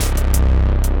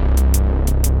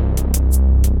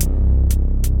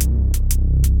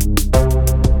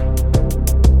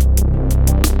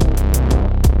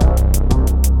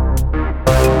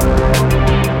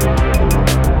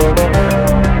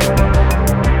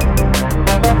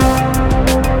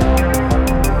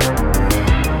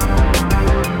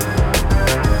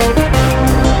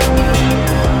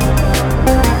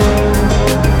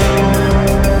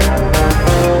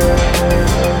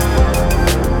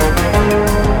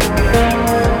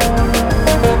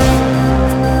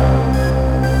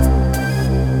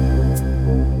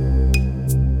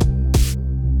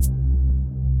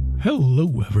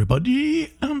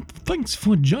everybody, and thanks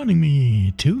for joining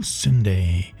me to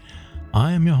syndae.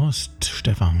 I am your host,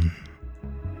 Stefan.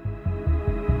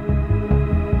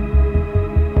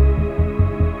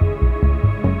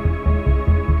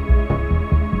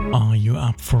 Are you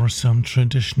up for some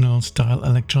traditional style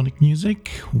electronic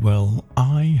music? Well,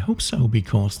 I hope so,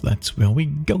 because that's where we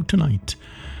go tonight.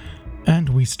 And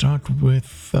we start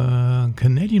with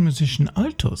Canadian musician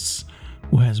Altus,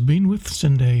 who has been with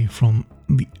syndae from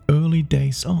the early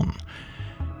days on.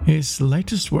 His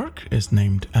latest work is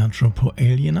named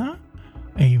Anthropoaliena,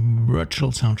 a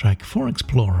virtual soundtrack for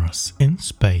explorers in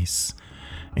space.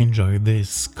 Enjoy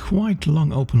this quite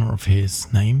long opener of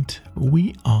his named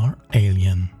We Are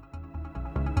Alien.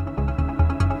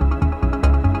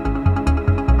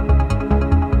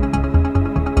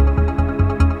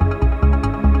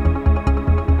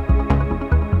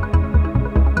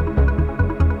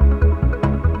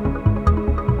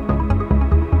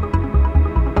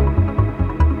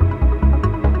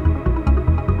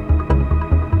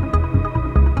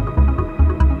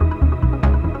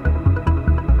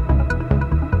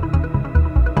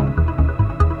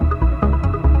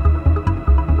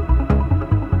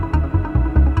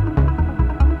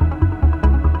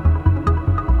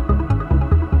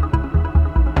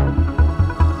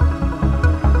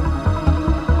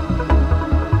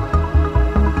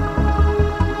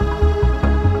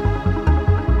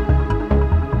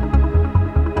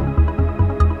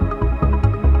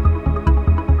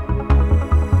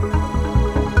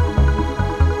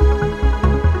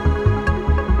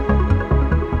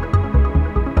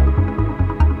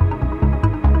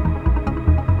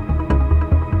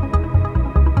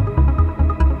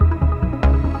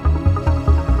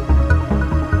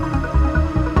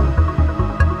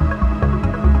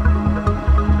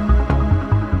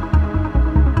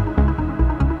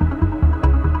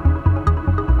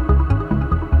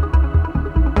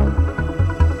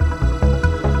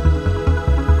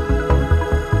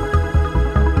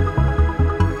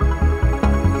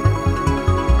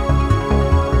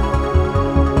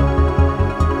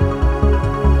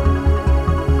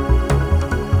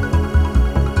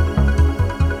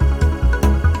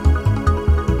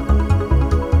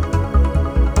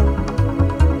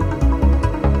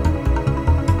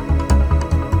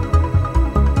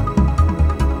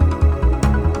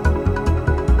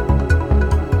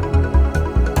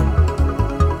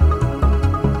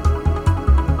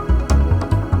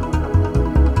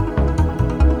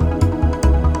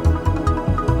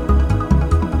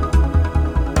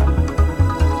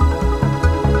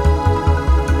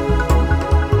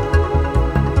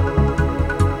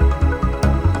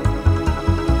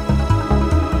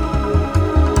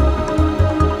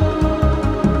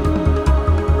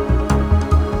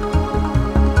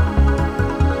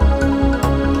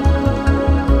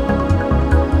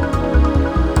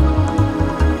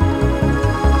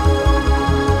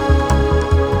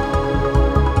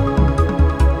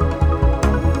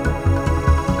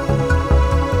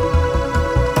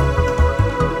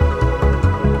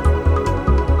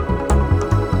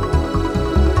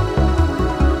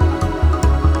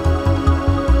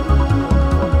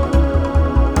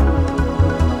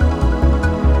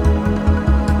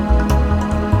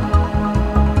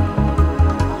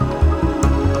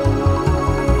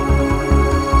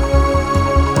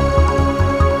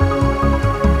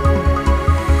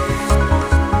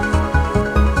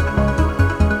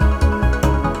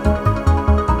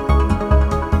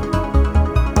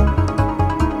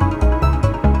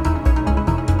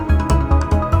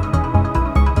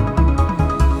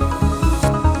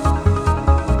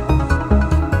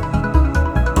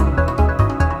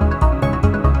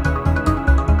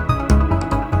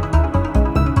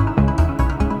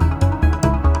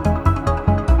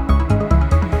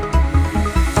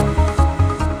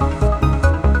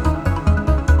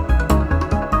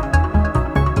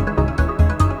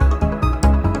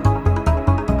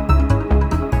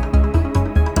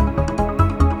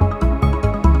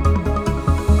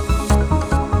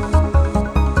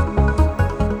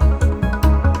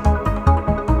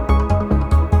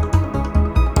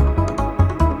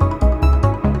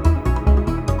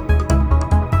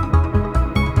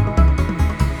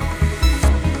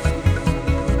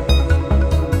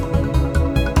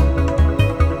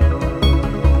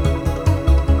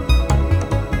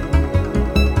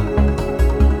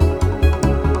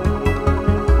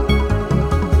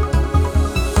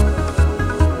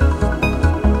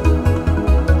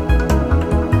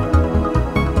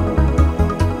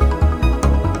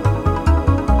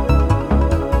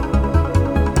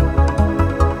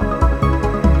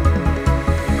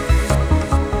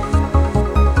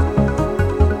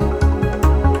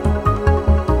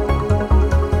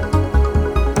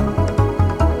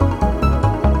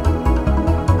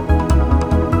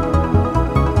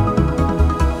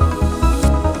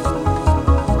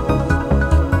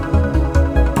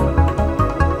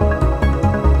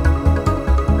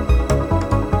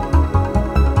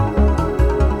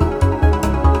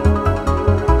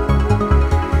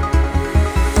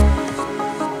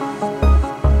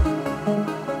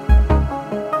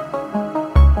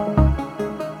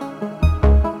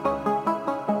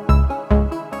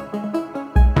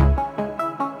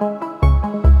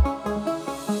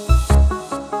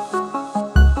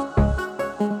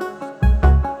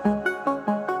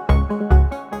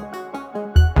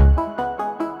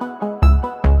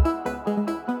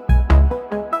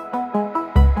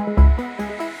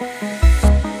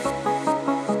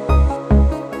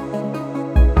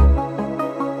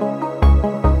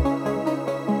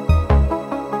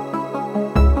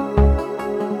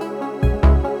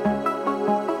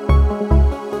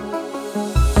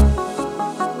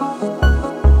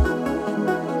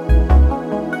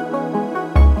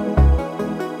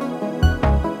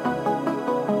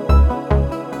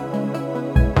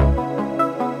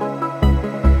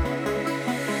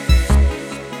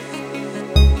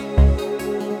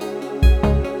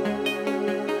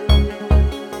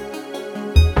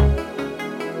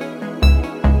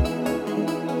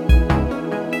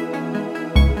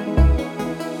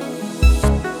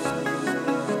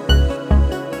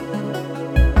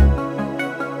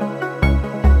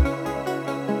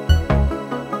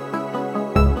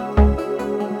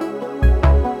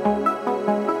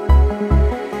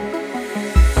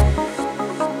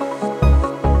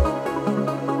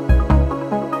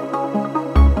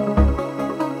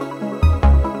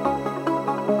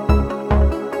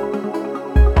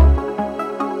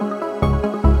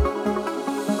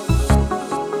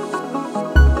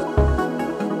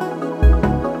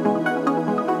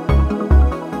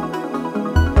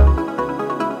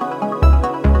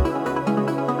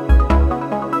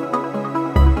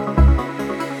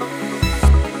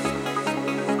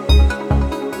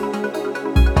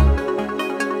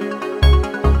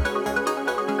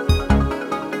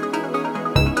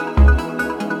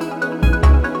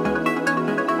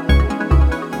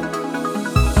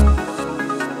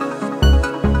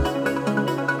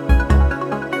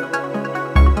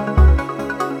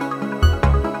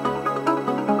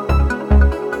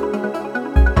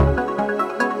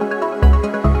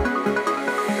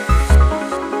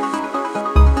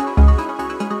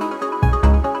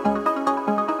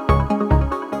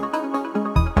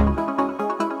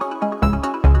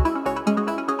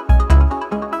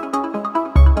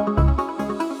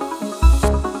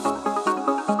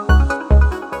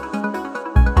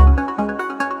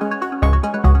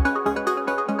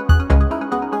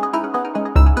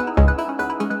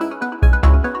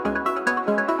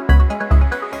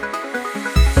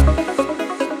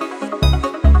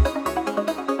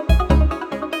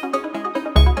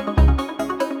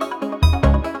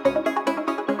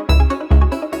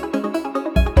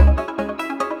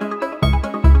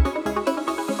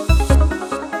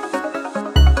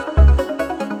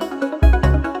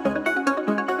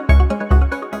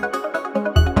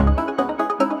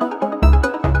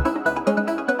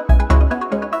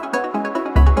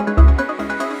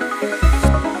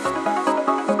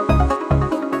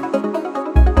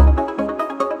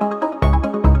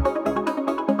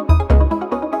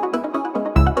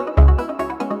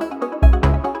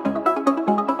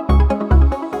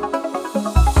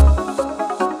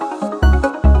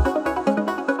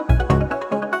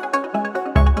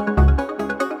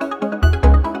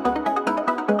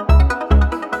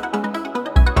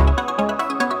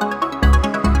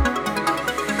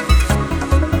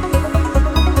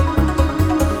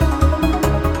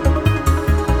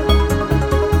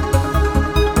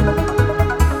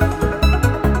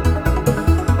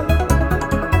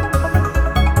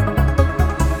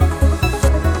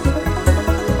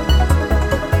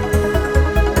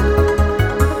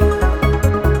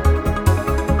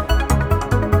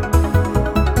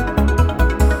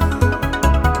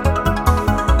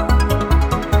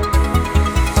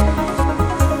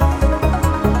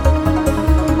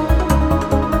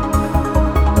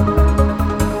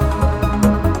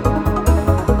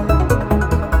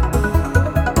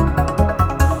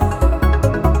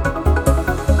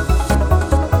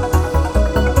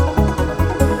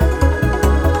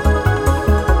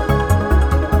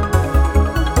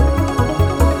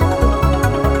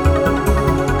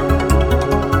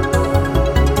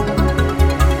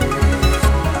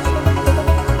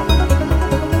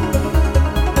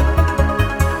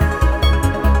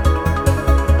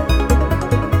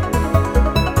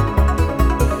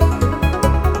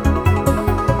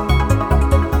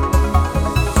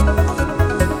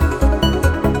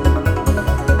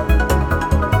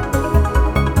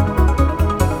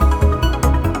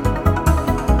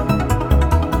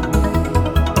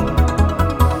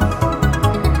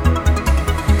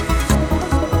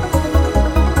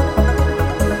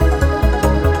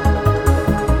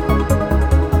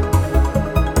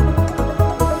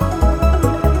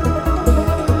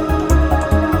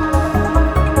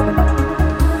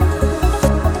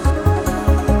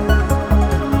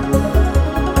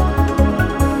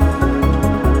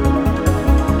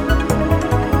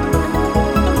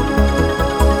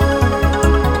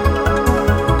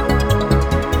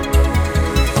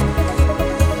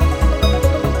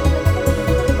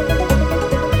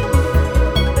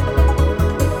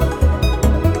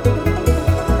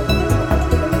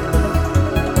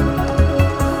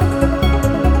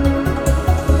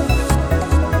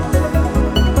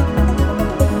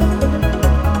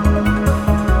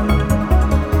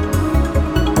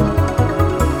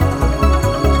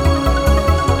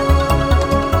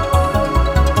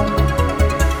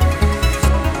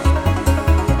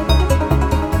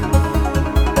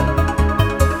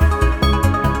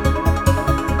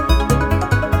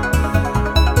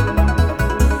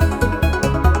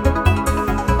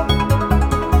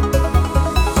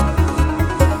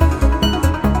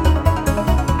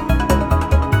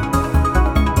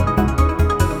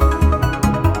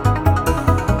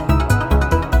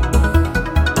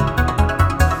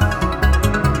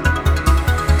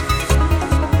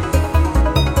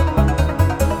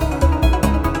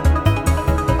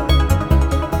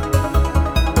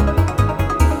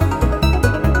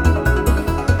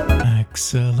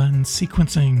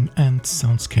 sequencing and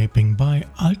soundscaping by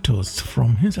Altus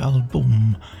from his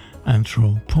album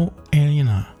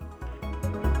Anthropoaliena.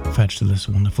 Fetched this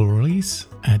wonderful release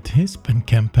at his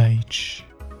Bandcamp page.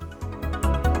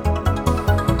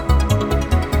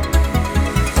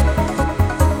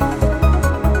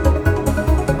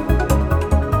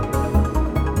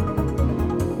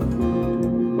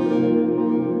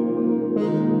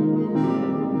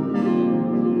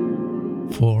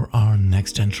 For our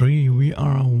next entry, we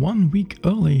are 1 week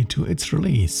early to its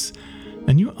release,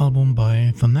 a new album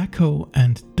by Thaneco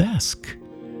DASK.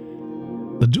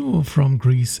 The duo from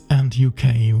Greece and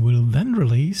UK will then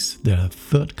release their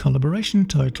third collaboration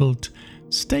titled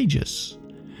Stages.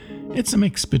 It's a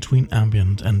mix between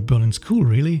ambient and Berlin school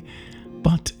really,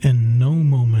 but in no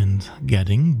moment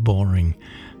getting boring.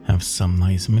 Have some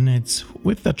nice minutes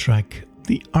with the track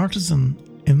The Artisan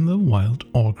in the Wild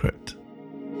Orchid.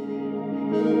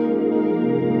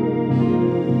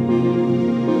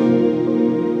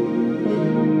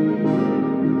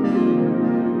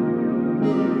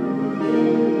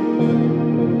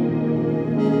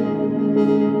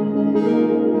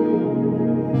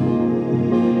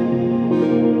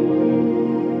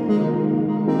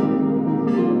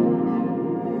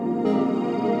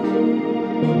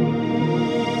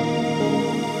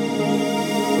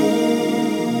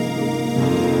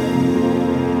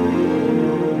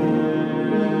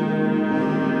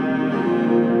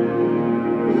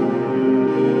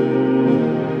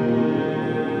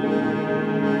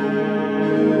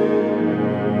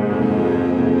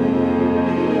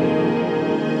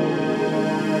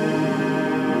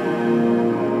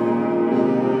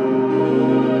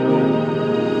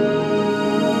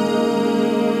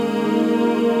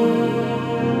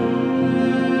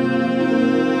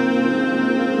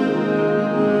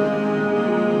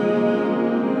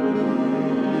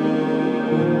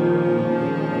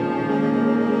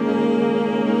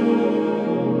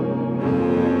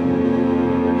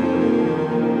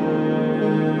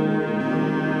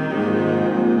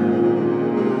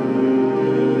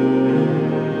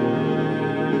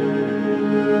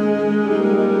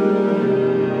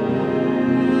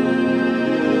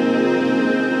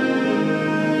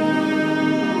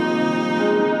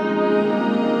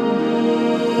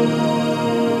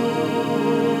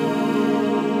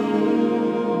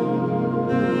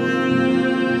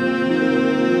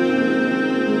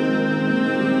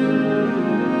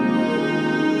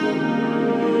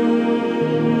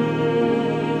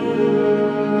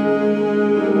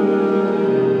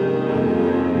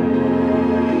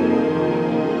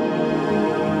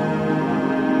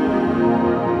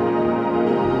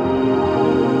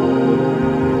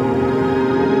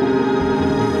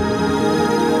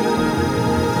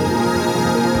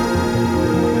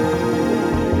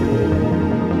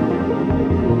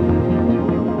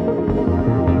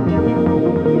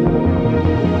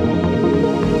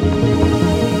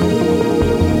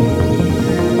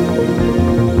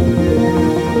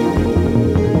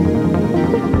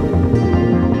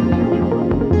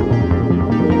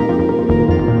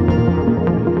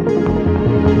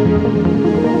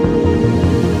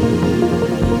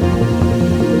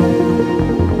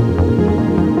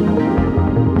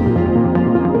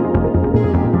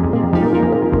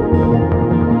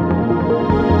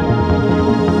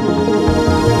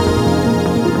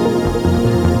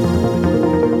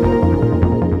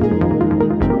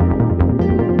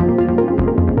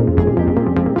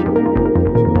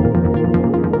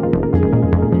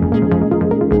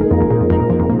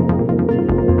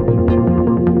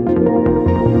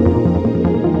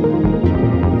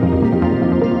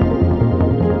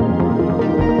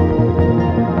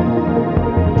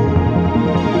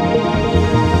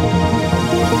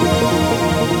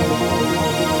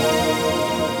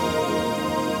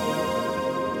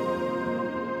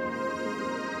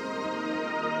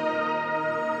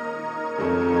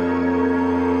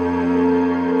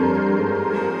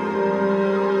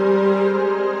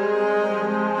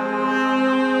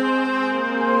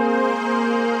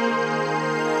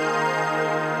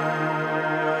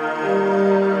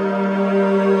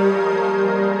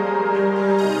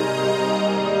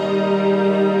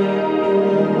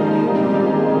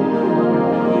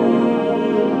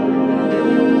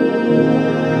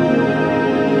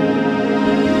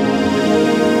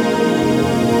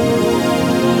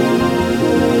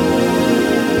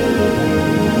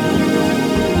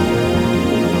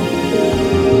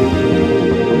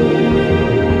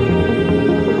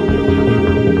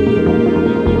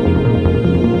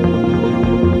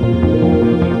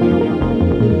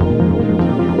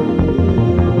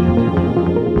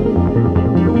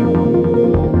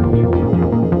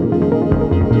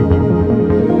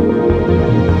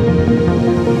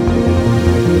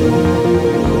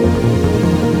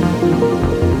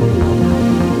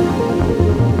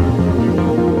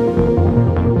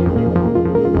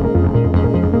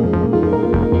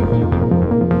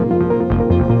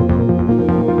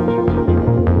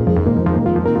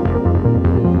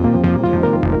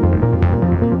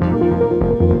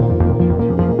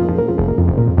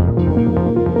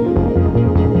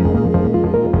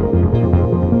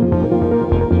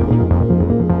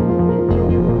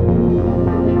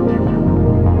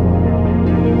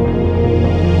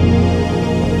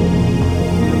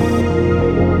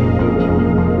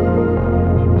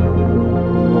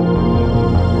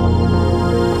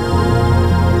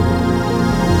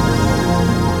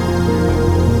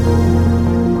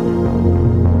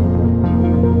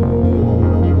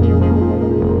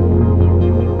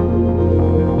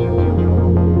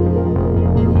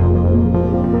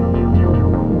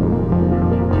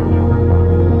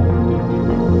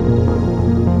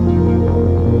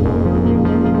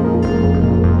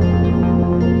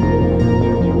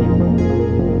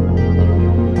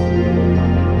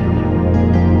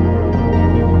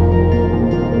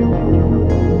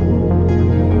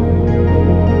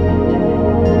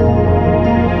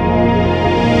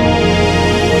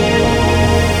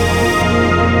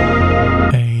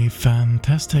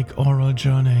 fantastic oral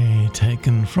journey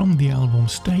taken from the album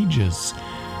Stages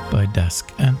by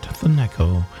Dask and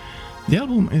Thaneco. The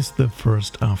album is the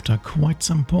first after quite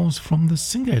some pause from the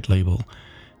syndae label.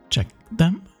 Check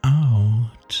them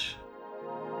out.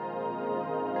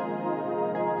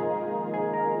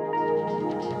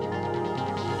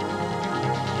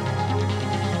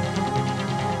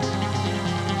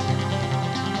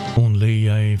 Only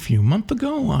a few months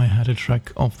ago I had a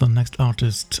track of the next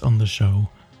artist on the show,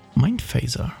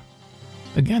 MindPhaser.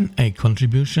 Again, a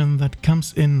contribution that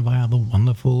comes in via the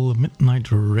wonderful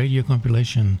Midnightradio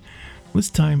Compilation. This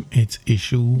time it's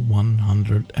issue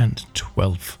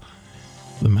 112.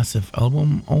 The massive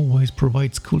album always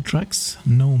provides cool tracks,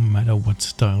 no matter what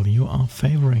style you are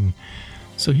favoring.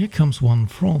 So here comes one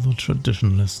for all the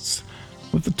traditionalists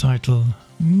with the title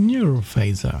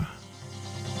Neurophaser.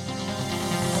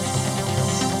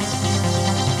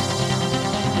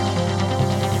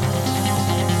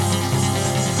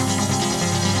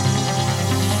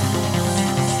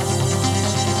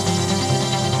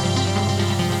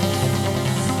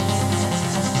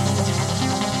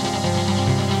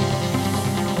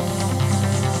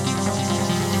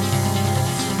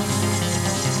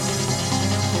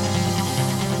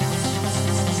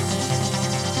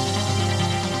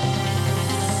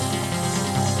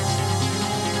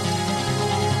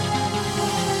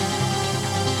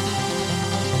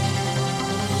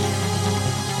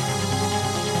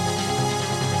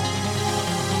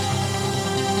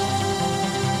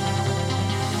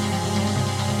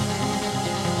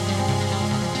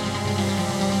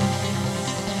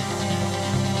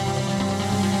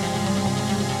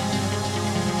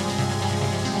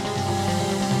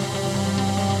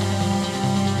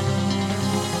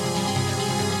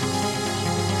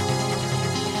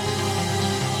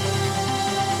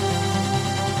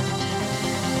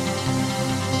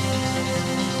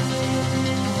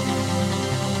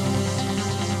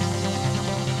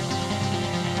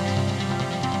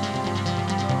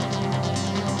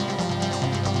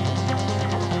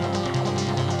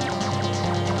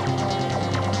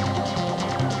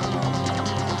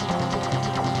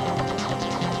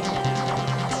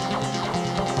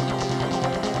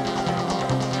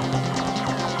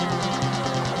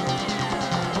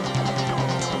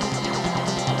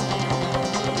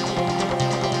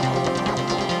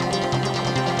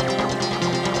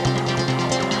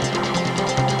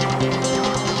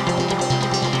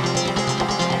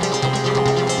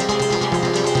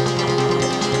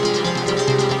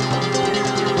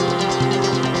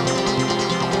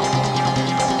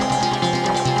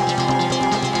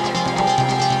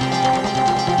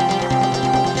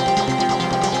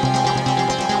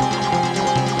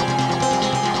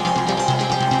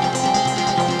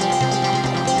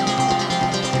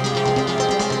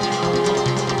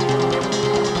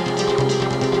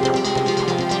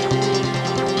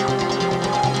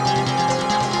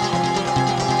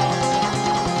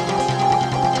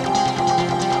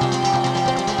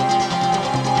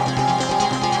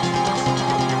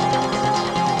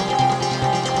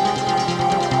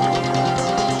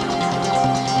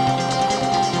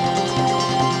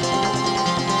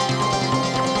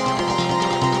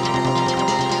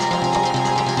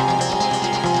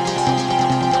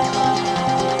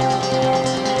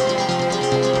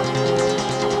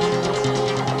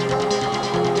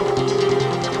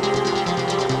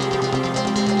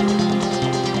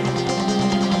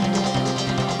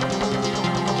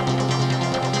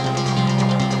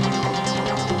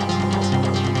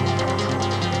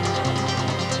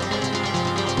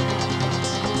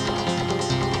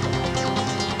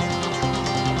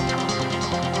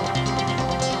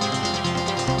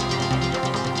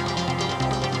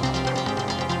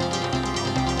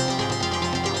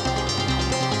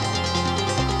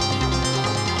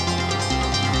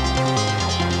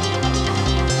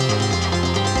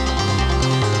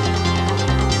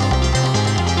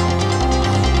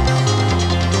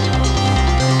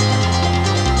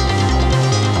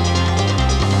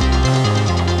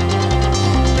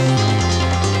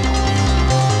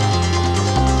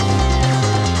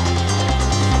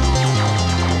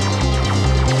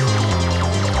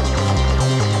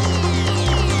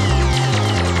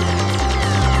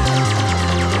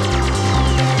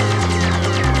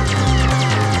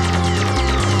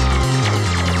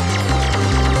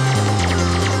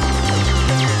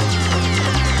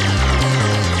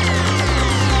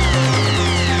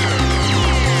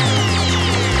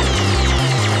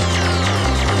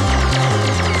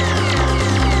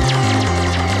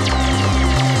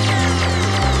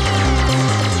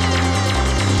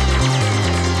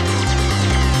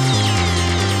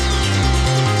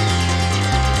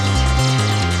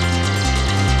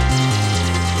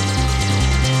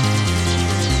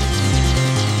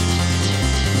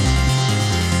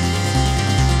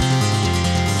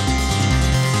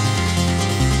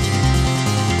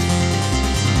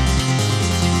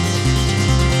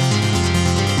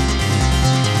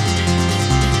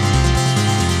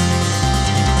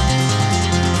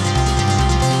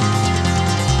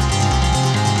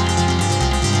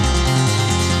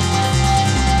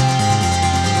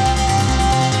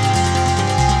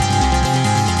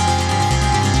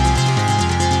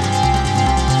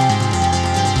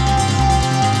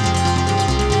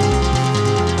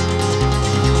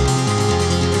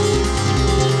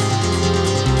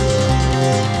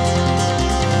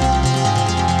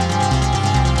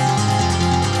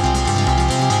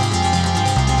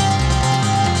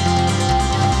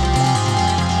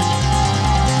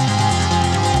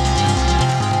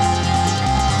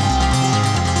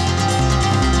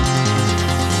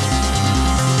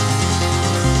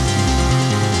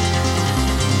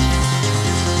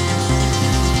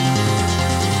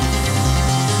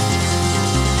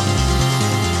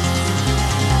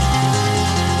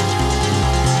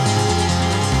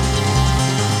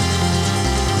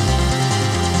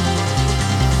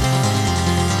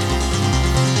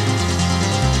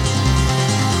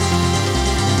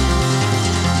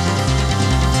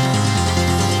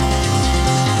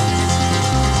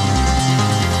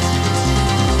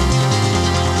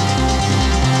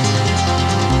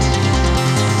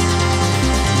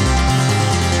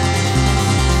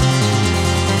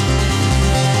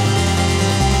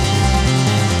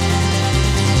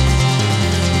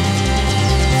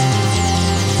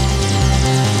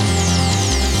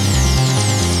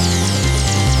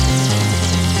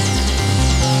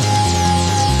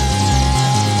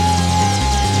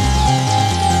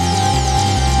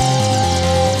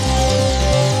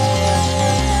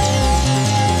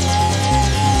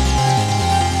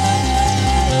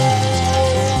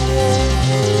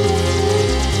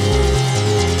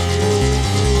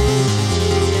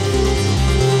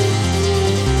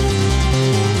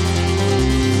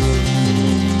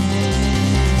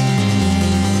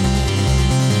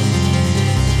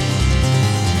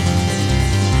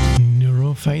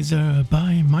 MindPhaser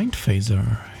by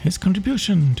MindPhaser, his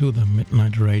contribution to the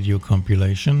Midnightradio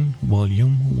Compilation,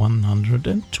 Volume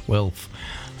 112,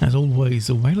 as always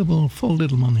available for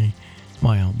little money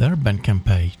via their Bandcamp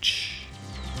page.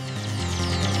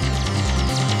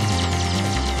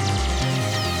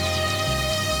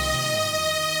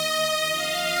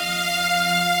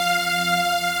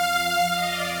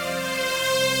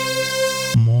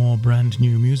 Brand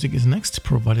new music is next,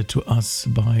 provided to us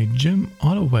by Jim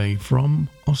Ottaway from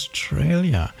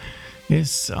Australia.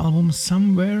 His album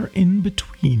Somewhere in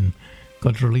Between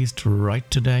got released right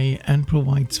today and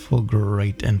provides for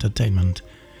great entertainment.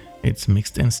 It's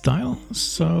mixed in style,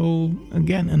 so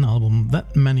again an album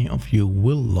that many of you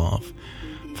will love.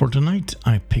 For tonight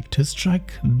I picked his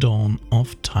track Dawn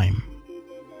of Time.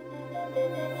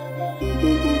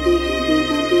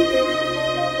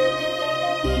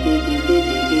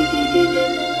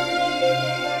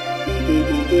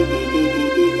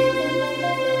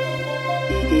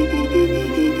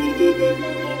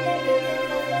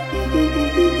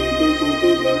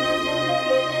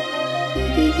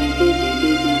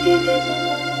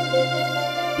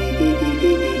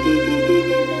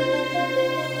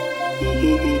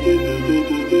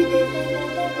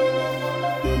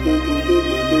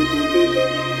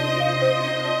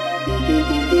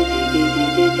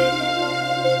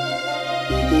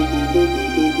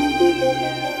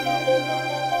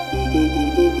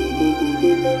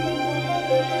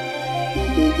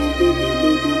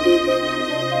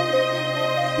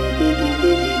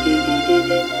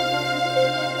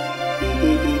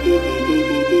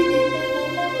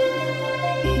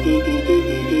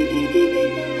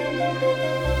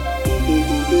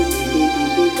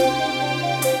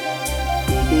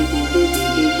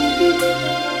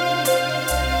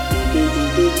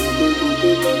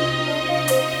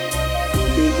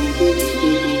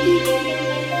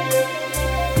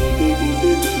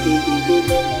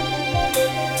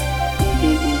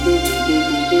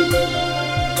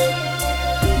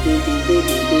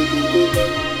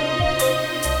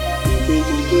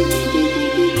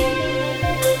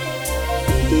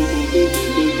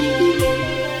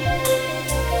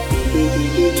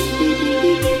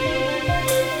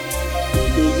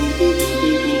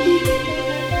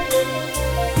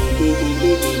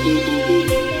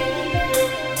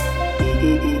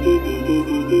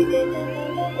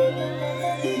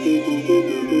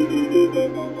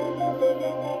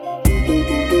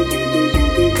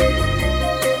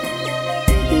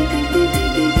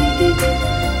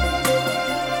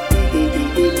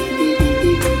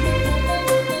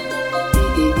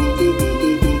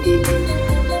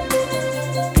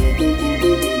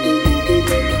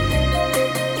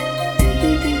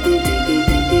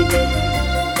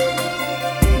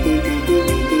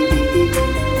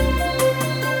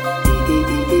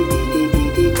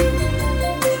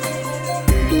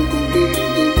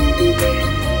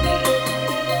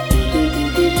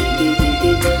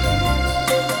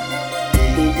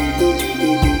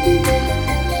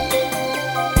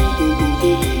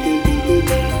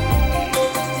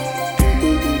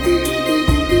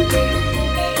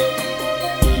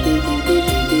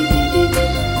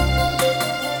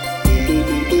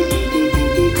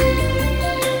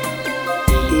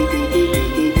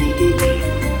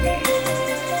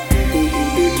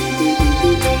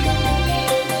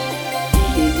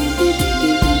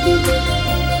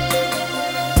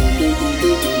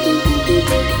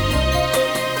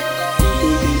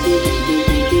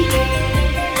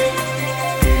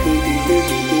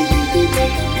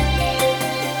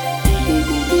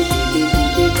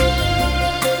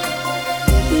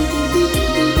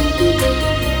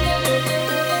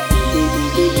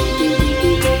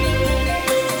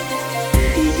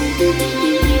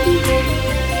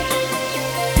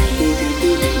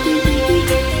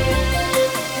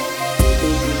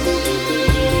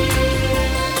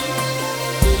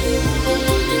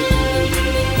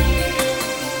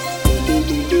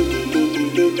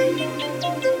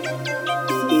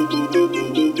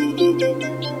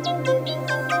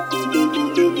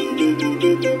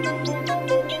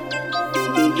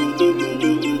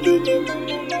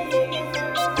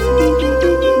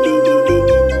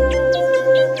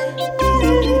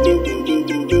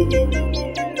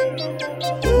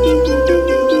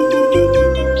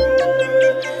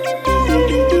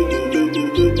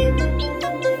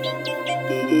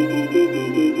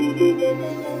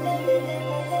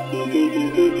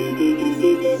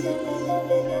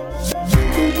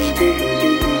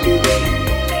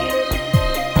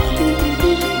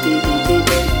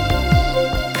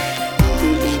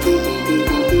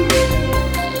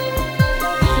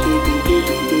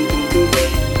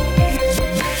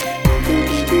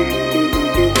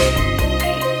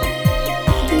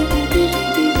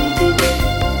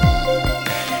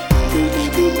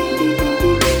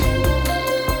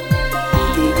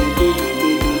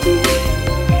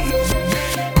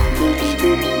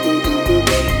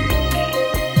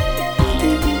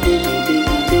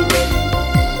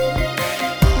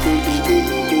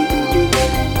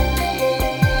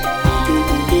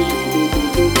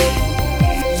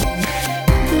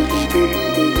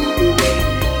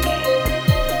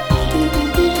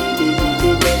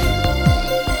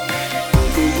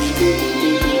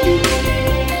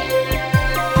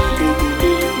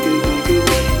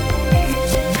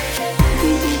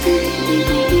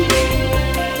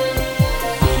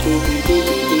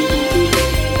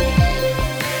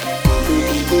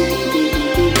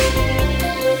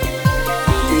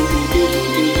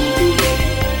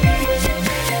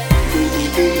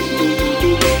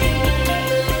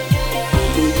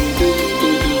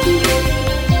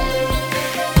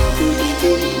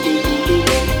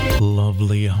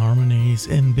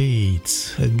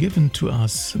 to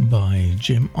us by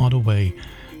Jim Ottaway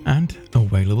and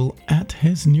available at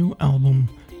his new album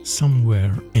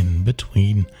Somewhere in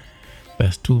Between.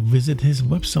 Best to visit his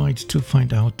website to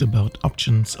find out about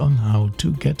options on how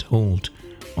to get hold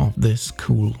of this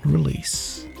cool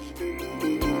release.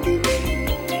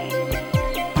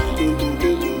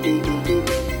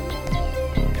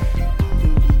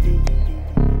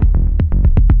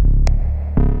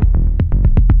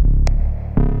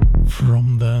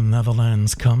 From the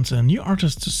Netherlands comes a new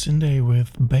artist, syndae,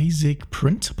 with Basic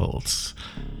Principles.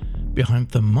 Behind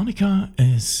the moniker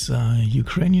is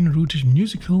Ukrainian-rooted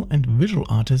musical and visual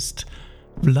artist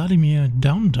Vladimir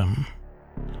Doundam.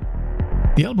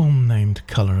 The album named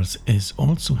Colors is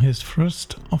also his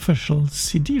first official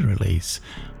CD release,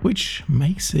 which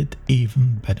makes it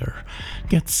even better.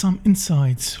 Get some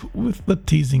insights with the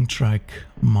teasing track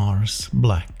Mars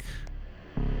Black.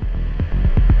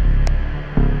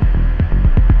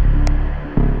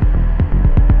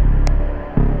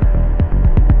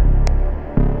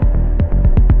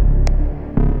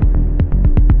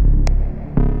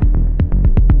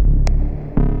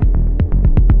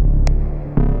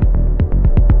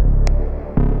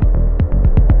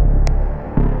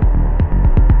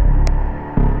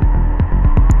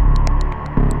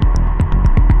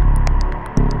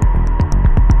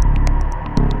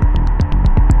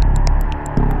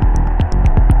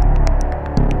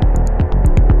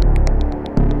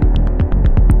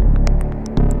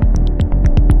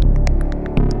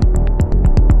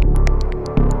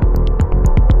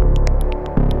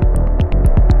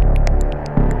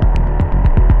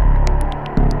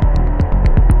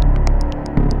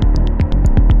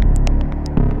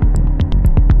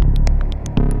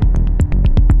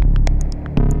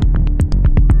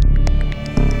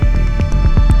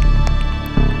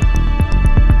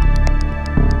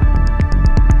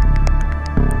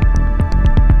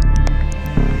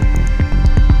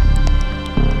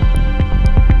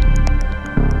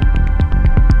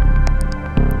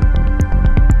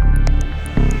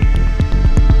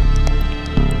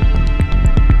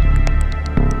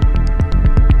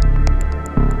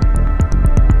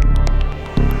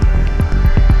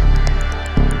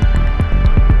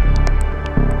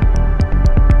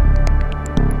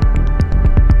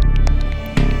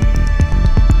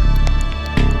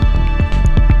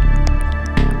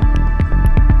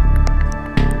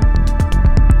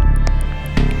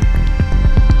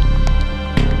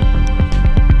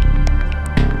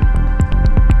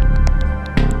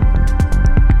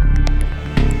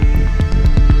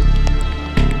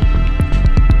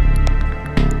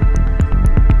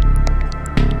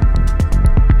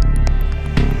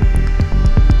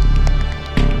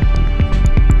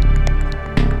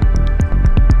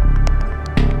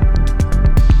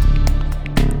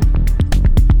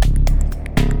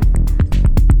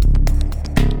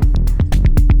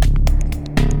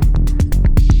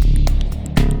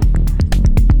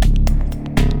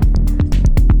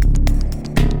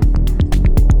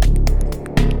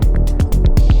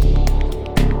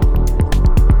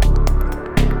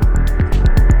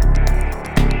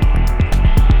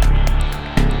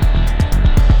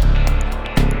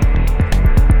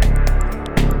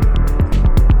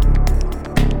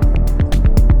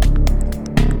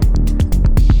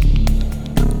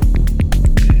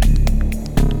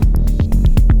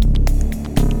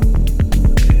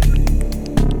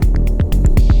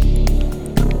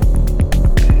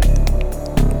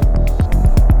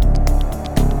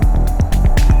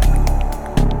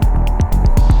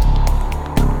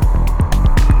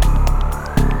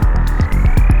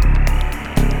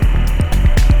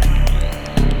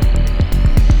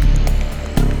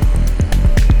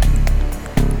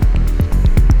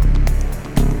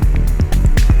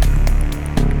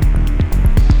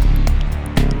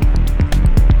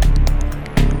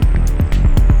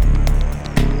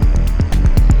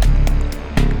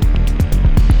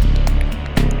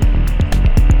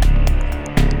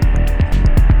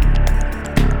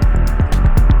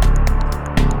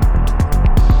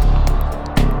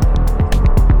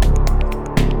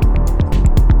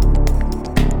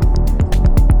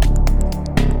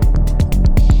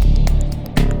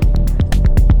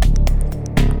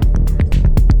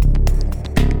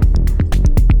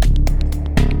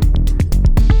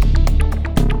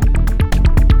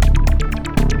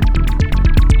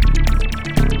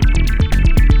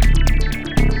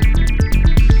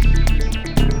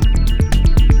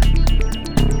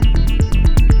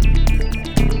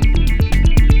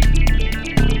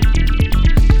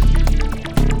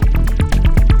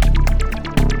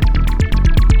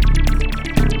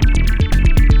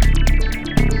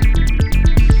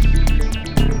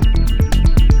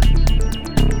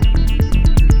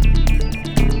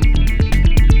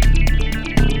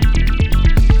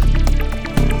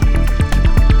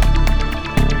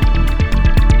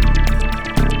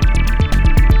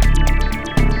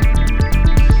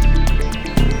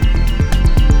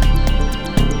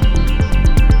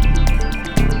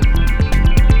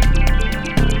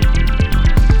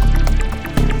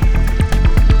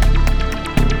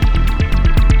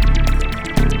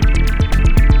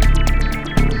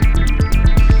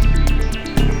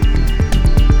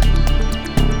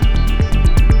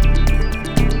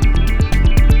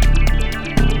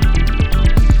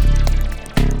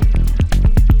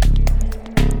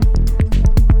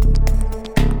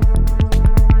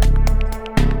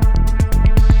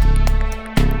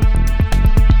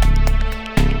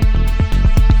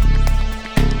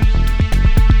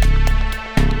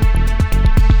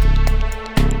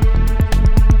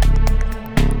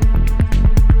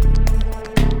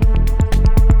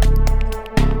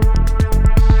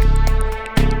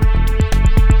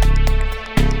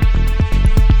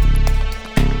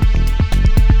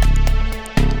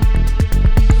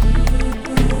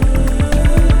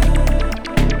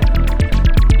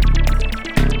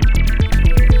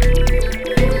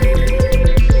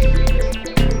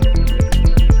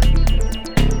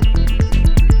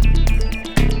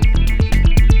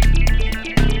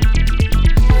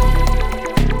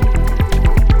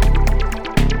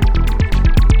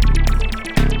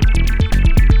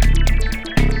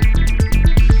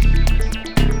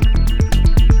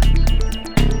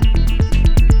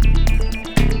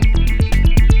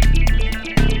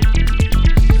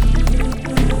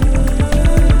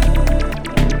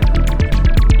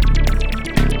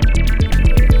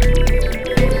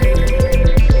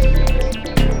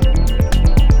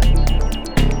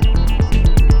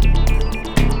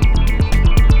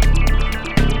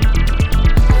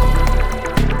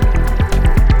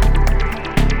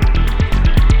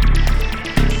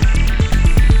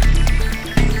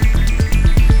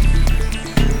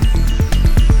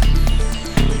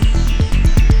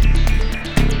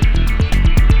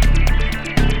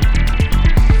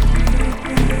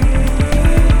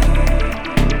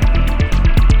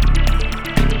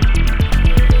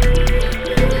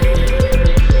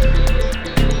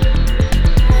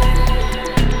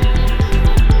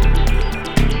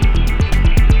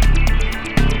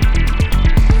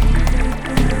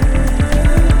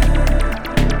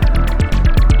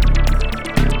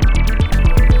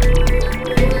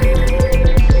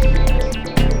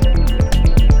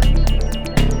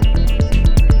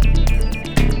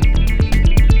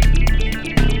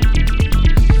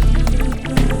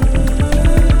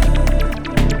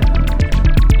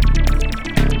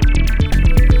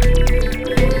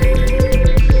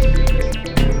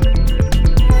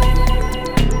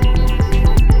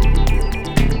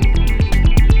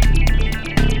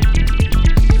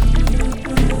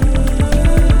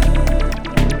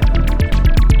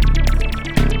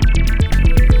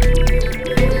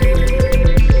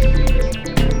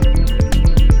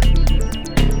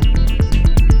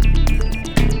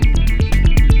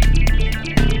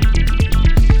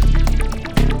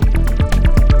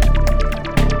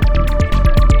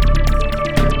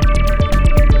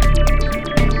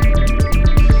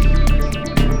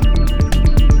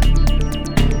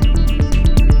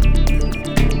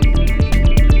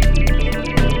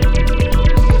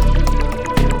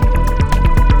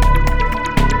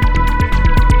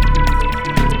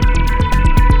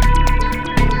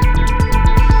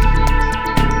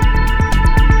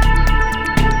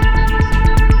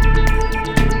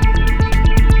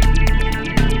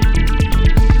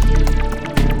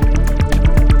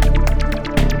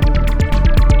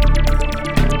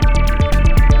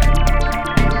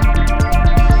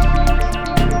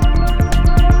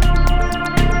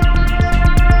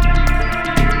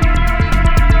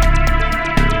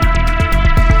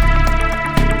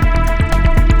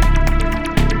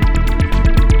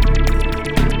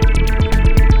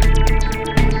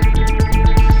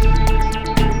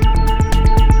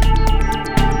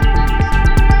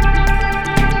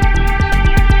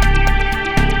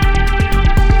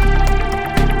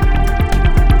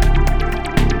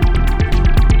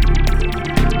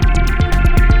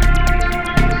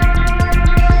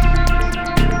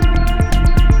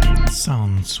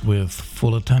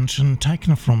 mention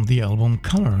taken from the album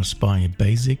Colors by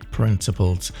Basic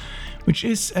Principles, which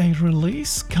is a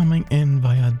release coming in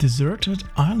via Deserted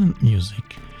Island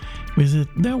Music. Visit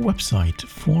their website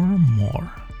for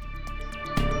more.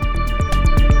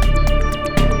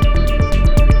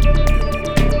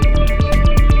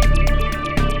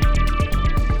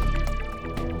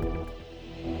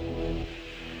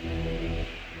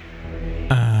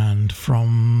 And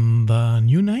from the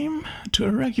new name to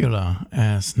irregular,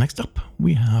 as next up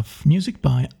we have music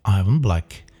by Ivan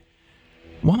Black.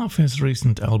 One of his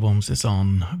recent albums is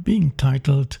on, being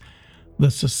titled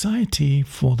The Society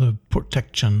for the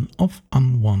Protection of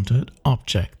Unwanted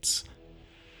Objects.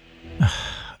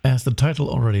 As the title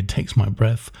already takes my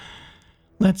breath,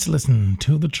 let's listen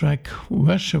to the track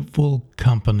Worshipful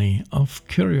Company of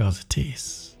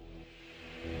Curiosities.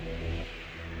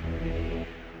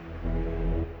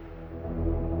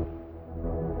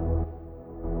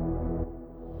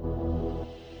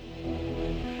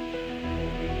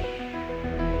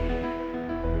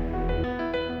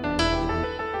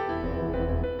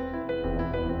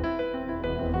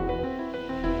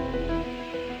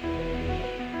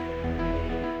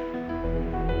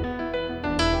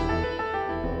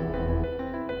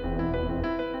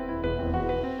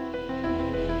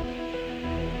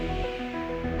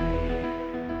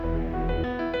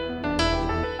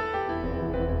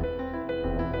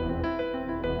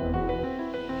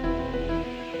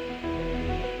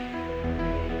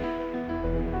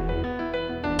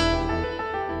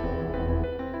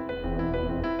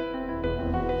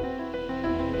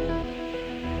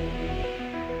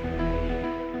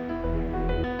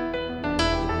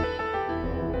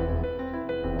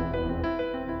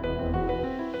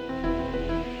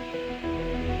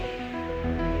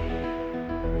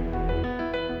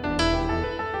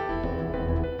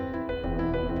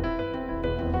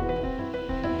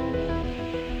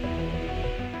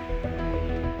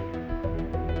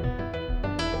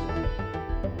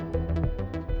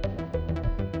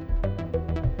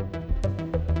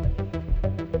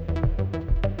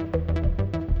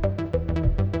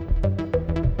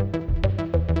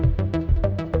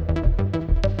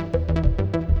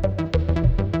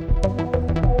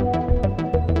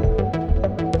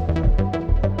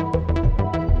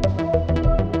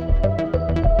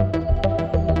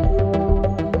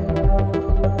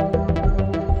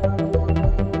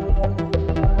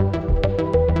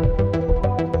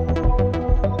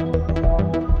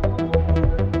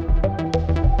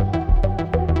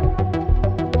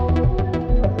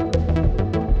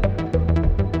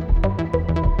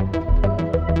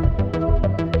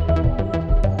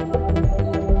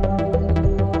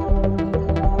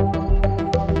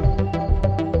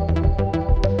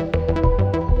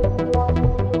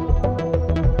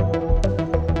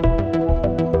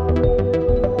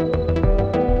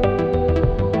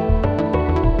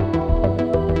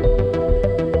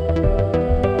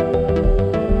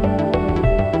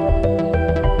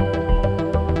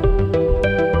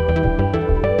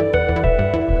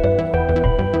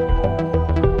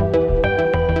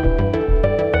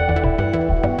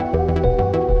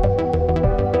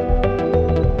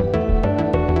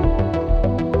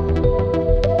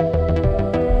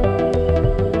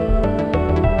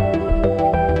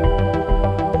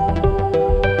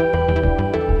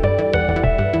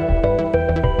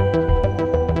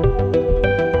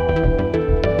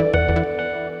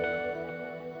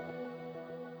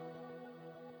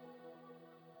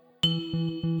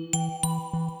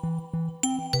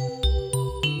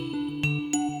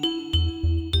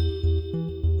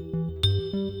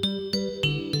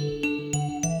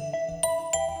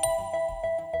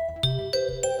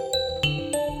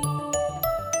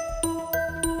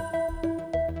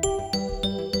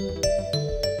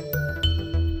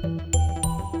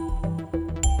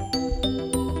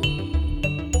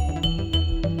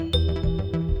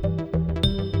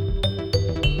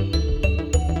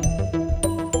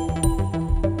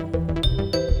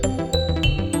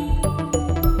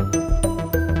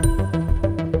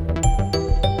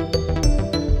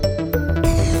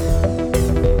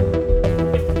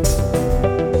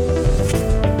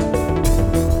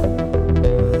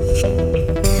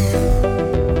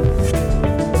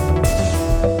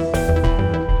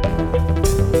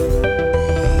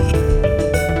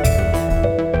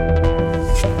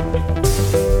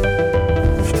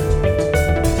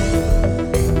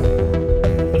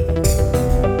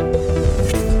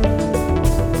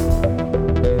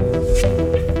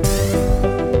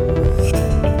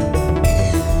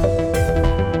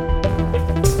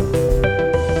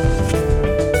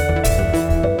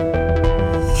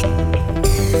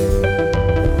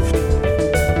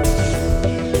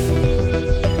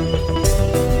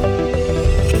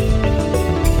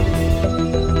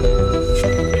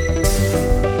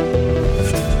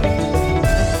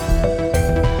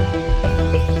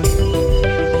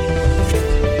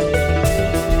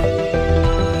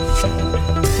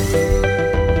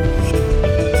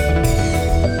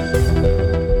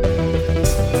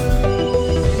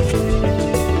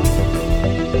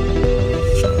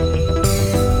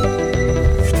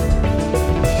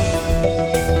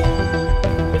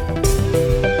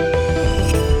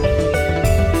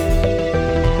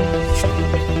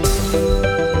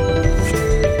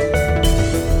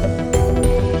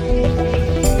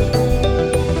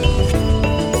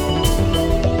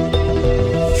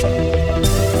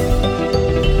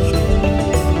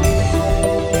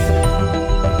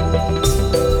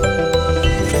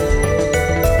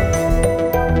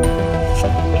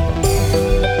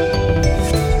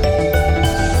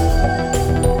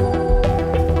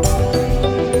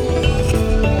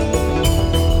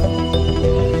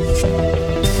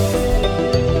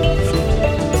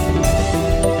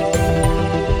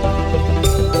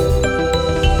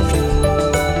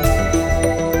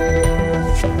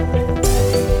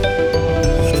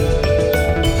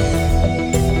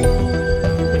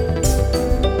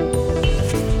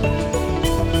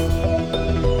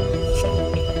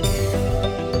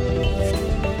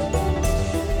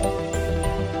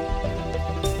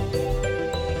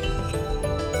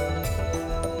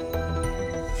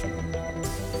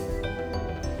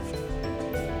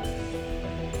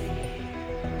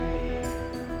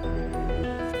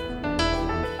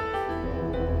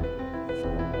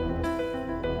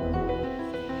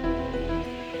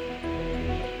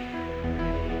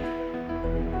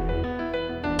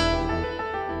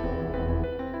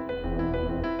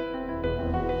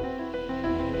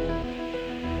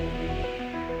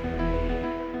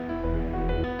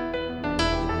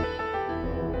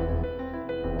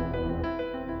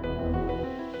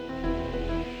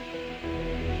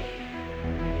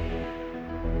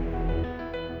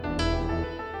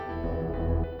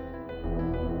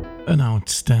 An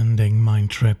outstanding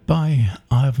mind trip by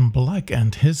Ivan Black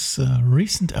and his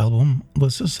recent album, The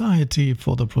Society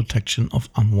for the Protection of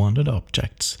Unwanted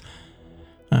Objects.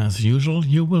 As usual,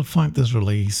 you will find this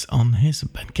release on his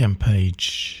Bandcamp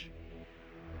page.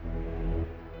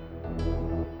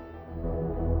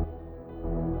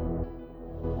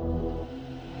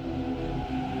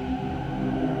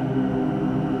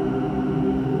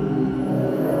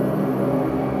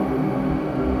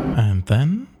 And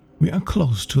then we are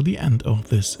close to the end of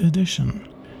this edition.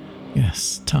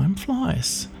 Yes, time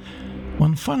flies.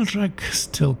 One final track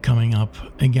still coming up,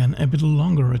 again a bit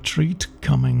longer, a treat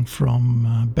coming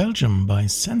from Belgium by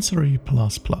Sensory++.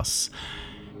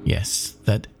 Yes,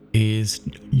 that is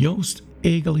Joost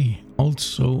Egeli,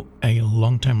 also a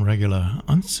long-time regular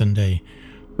on syndae,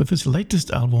 with his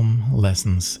latest album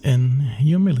Lessons in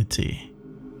Humility.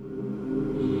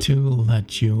 To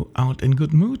let you out in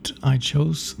good mood, I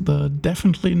chose the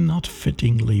definitely not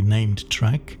fittingly named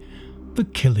track, The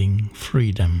Killing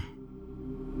Freedom.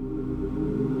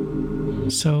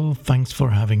 So thanks for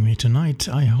having me tonight.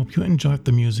 I hope you enjoyed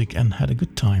the music and had a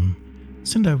good time.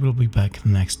 syndae will be back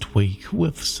next week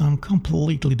with some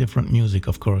completely different music,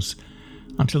 of course.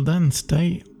 Until then,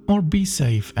 stay or be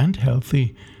safe and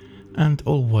healthy, and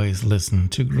always listen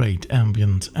to great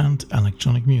ambient and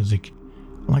electronic music,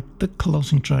 like the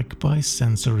closing track by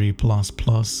Sensory++,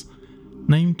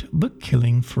 named The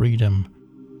Killing Freedom.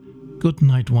 Good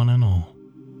night, one and all.